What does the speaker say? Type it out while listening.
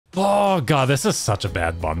Oh god, this is such a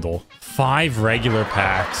bad bundle. 5 regular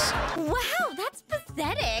packs. Wow, that's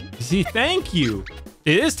pathetic. See, thank you.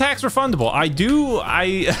 It is tax refundable.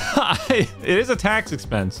 It is a tax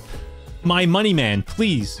expense. My money man,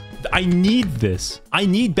 please. I need this. I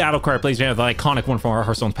need Battle Cry Plays the iconic one from our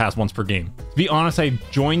Hearthstone pass once per game. To be honest, I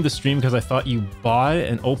joined the stream because I thought you bought it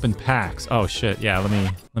and opened packs. Oh shit, yeah, let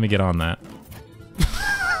me get on that.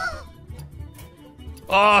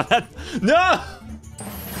 Oh, no!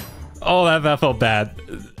 Oh, that felt bad.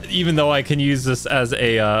 Even though I can use this as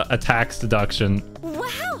a tax deduction. Wow,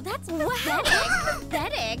 that's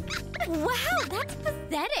pathetic. Wow, that's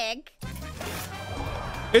pathetic.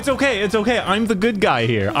 It's okay. It's okay. I'm the good guy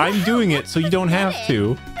here. Wow, I'm doing it so you don't have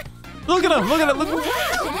to. Look at him. Look at him. Look at him.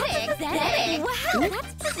 Wow, pathetic. Wow,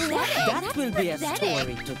 that's pathetic. That will be a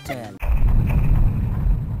story to tell.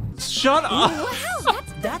 Shut up. Wow,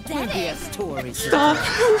 That will be a story. Stop.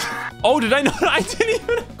 Oh, did I know? I didn't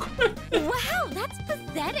even equip it. Wow, that's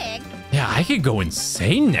pathetic. Yeah, I could go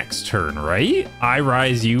insane next turn, right? I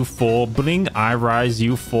rise you full bling. I rise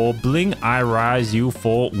you full bling. I rise you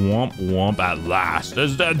full womp womp. At last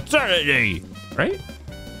is the eternity, right?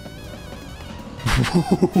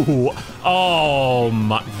 Oh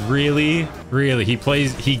my, really? Really?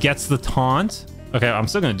 He gets the taunt? Okay, I'm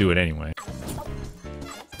still gonna do it anyway.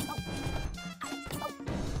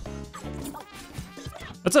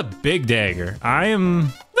 That's a big dagger. I'm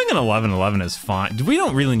thinking 11-11 is fine. We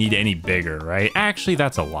don't really need any bigger, right? Actually,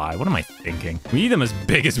 that's a lie. What am I thinking? We need them as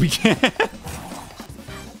big as we can.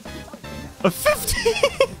 A 15?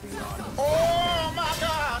 Oh my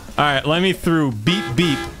god! All right, let me through. Beep,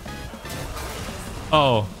 beep.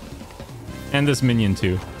 Oh, and this minion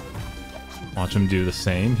too. Watch him do the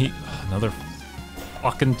same. Another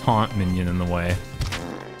fucking taunt minion in the way.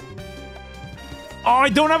 Oh, I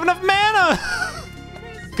don't have enough mana!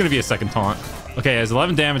 It's gonna be a second taunt. Okay, he has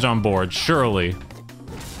 11 damage on board. Surely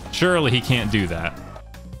he can't do that.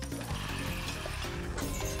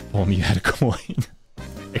 If only you had a coin.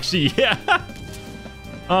 Actually, yeah.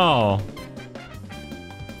 Oh.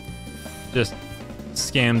 Just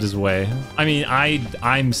scammed his way. I mean,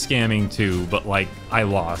 I'm scamming too, but like, I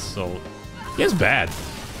lost, so he is bad.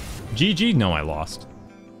 GG, no, I lost.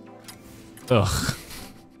 Ugh.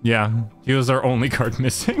 Yeah, he was our only card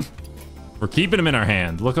missing. We're keeping him in our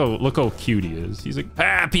hand. Look how cute he is. He's like,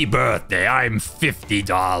 happy birthday, I'm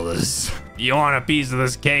 $50. You want a piece of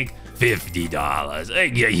this cake? $50.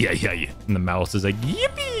 Yeah. And the mouse is like,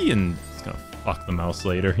 yippee! And he's gonna fuck the mouse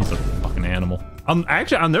later. He's a fucking animal. I'll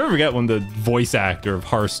never forget when the voice actor of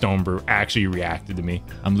Hearthstone Brew actually reacted to me.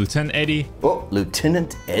 I'm Lieutenant Eddie. Oh,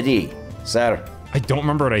 Lieutenant Eddie. Sir. I don't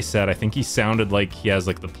remember what I said. I think he sounded like he has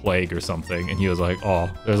like the plague or something. And he was like,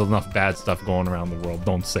 oh, there's enough bad stuff going around the world.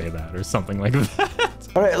 Don't say that or something like that.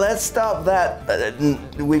 All right, let's stop that.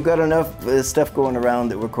 We've got enough stuff going around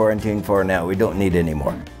that we're quarantined for now. We don't need any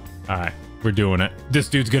more. All right, we're doing it. This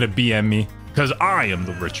dude's gonna BM me because I am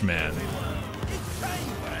the rich man.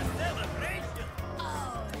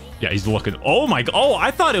 Yeah, he's looking. Oh my god. Oh,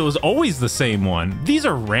 I thought it was always the same one. These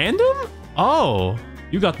are random? Oh.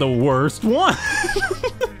 You got the worst one.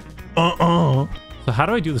 So how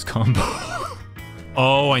do I do this combo?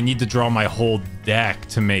 Oh, I need to draw my whole deck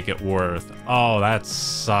to make it worth. Oh, that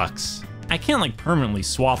sucks. I can't like permanently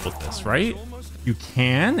swap with this, right? You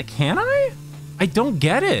can? Can I? I don't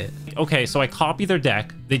get it. Okay, so I copy their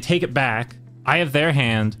deck. They take it back. I have their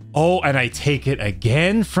hand. Oh, and I take it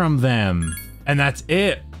again from them. And that's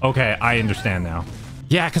it. Okay, I understand now.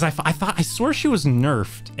 Yeah, because I swore she was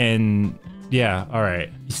nerfed and... Yeah, all right.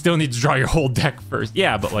 You still need to draw your whole deck first.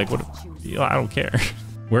 Yeah, but like, what? I don't care.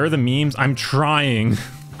 Where are the memes? I'm trying.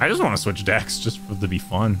 I just want to switch decks just to be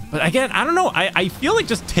fun. But again, I don't know. I feel like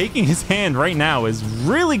just taking his hand right now is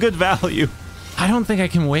really good value. I don't think I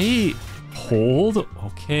can wait. Hold?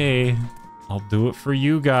 Okay. I'll do it for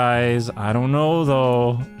you guys. I don't know,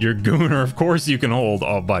 though. You're Gooner. Of course you can hold.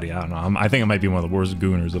 Oh, buddy, I don't know. I think it might be one of the worst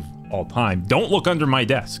Gooners of all time. Don't look under my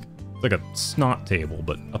desk. It's like a snot table,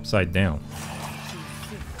 but upside down.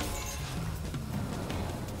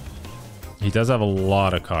 He does have a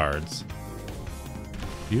lot of cards.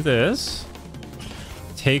 Do this.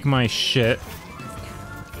 Take my shit.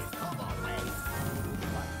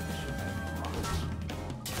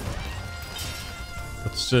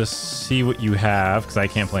 Let's just see what you have, because I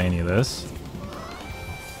can't play any of this.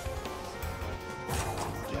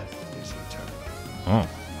 Oh.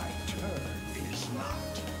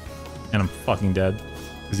 And I'm fucking dead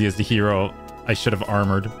because he is the hero I should have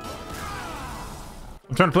armored.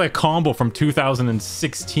 I'm trying to play a combo from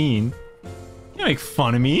 2016. You make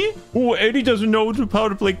fun of me. Oh, Eddie doesn't know how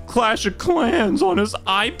to play Clash of Clans on his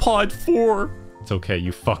iPod 4. It's okay.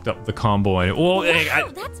 You fucked up the combo. Well,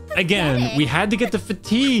 again, we had to get the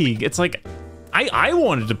fatigue. It's like, I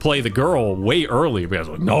wanted to play the girl way early. But I was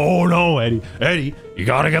like, no, Eddie, you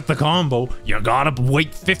gotta get the combo. You gotta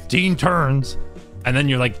wait 15 turns. And then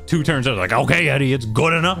you're like 2 turns out, like, okay, Eddie, it's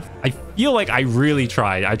good enough. I feel like I really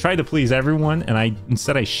tried. I tried to please everyone, and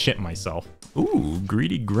instead I shit myself. Ooh,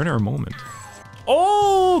 greedy grinner moment.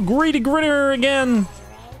 Oh, greedy grinner again.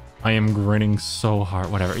 I am grinning so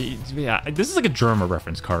hard. Whatever. Yeah, this is like a Germa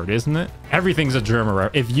reference card, isn't it? Everything's a Germa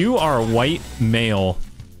reference. If you are a white male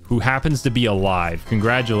who happens to be alive,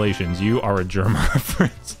 congratulations, you are a Germa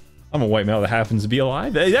reference. I'm a white male that happens to be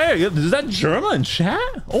alive. Hey, is that Germa in chat?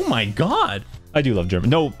 Oh my god. I do love Germa.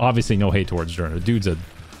 No, obviously no hate towards Germa. Dude's a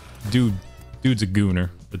gooner.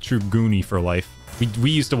 A true goonie for life.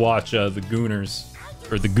 We used to watch the Gooners,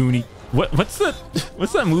 or the Goonie. What's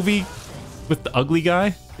that movie with the ugly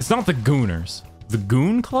guy? It's not the Gooners. The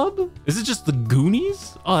Goon Club? Is it just the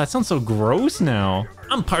Goonies? Oh, that sounds so gross now.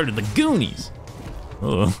 I'm part of the Goonies.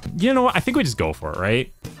 Ugh. You know what? I think we just go for it,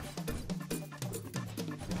 right?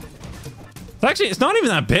 It's not even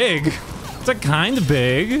that big. It's like kind of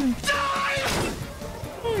big.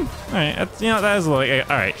 All right, that is like,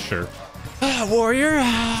 all right, sure. Warrior,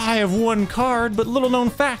 I have 1 card, but little known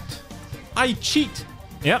fact, I cheat.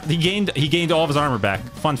 Yep, he gained all of his armor back.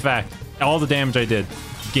 Fun fact, all the damage I did,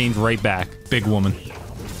 gained right back. Big woman.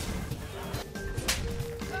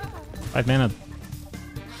 5 mana.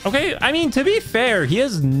 Okay, I mean, to be fair, he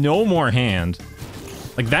has no more hand.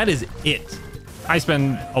 Like, that is it. I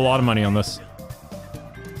spend a lot of money on this.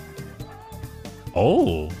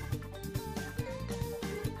 Oh.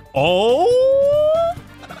 Oh!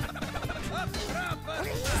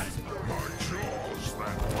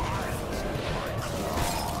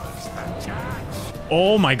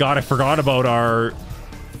 Oh my god, I forgot about our...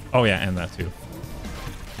 Oh yeah, and that too.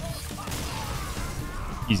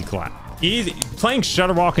 Easy clap. Easy. Playing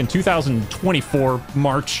Shutterwalk in 2024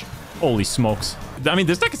 March. Holy smokes. I mean,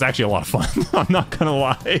 this deck is actually a lot of fun. I'm not gonna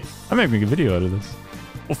lie. I might make a video out of this.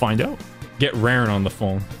 We'll find out. Get Raren on the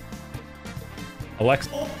phone.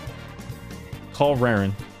 Alexa, call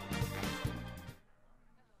Raren.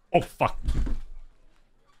 Oh, fuck.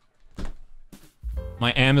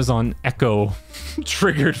 My Amazon Echo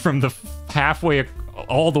triggered from the halfway,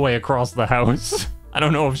 all the way across the house. I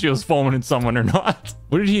don't know if she was phoning someone or not.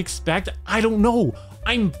 What did he expect? I don't know.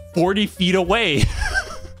 I'm 40 feet away.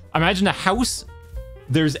 Imagine a house.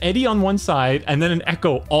 There's Eddie on one side and then an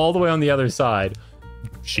Echo all the way on the other side.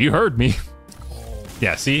 She heard me.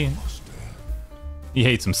 Yeah, see? He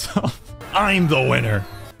hates himself. I'm the winner.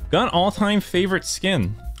 Got an all-time favorite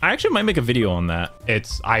skin. I actually might make a video on that.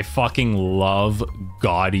 I fucking love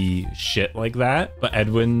gaudy shit like that. But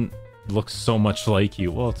Edwin looks so much like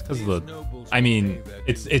you. Well, it's because of the... I mean,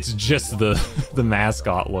 it's just the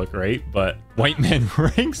mascot look, right? But white man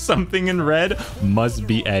wearing something in red must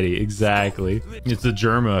be Eddie. Exactly. It's the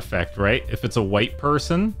Germa effect, right? If it's a white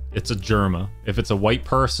person, it's a Germa. If it's a white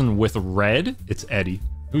person with red, it's Eddie.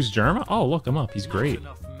 Who's Germa? Oh, look him up. He's great.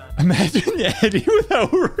 Imagine Eddie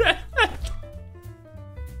without red.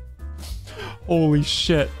 Holy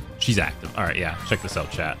shit. She's active. All right, yeah. Check this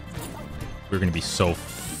out, chat. We're going to be so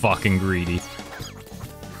fucking greedy.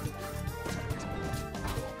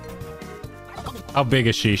 How big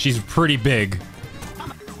is she? She's pretty big.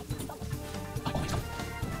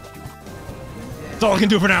 That's all I can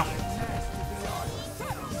do for now.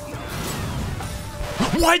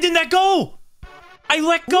 Why didn't that go? I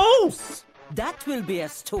let go. That will be a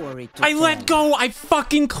story to I tell. let go. I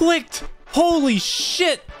fucking clicked. Holy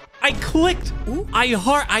shit. I clicked. Ooh. I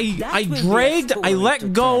dragged. I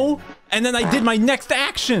let go. And then I did my next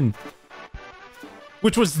action.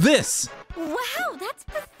 Which was this. Wow, that's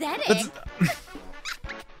pathetic.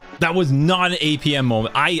 That was not an APM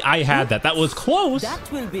moment. I had that. That was close.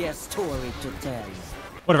 That will be a story to tell.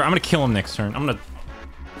 Whatever. I'm going to kill him next turn. I'm going to...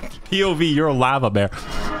 POV, you're a lava bear.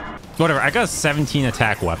 Whatever. I got a 17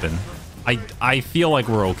 attack weapon. I feel like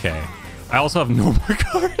we're okay. I also have no more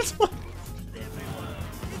cards.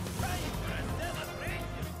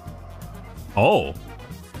 Oh.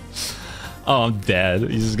 Oh, I'm dead.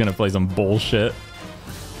 He's just gonna play some bullshit.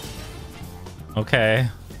 Okay.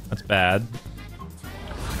 That's bad.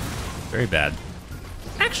 Very bad.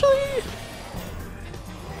 Actually...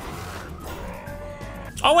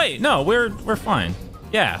 Oh, wait. No, we're fine.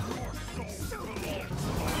 Yeah.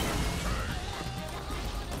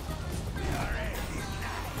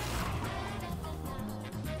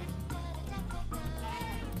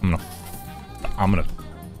 I'm gonna...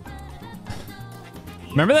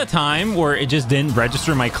 Remember that time where it just didn't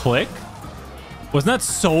register my click? Wasn't that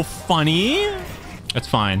so funny? That's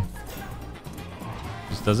fine.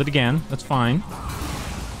 Just does it again. That's fine.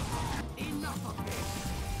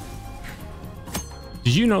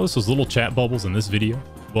 Did you notice those little chat bubbles in this video?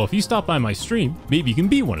 Well, if you stop by my stream, maybe you can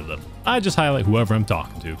be one of them. I just highlight whoever I'm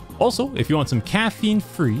talking to. Also, if you want some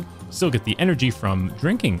caffeine-free, still get the energy from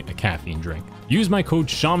drinking a caffeine drink, use my code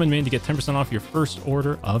ShamanMan to get 10% off your first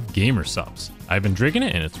order of Gamer Supps. I've been drinking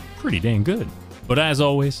it and it's pretty dang good. But as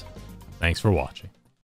always, thanks for watching.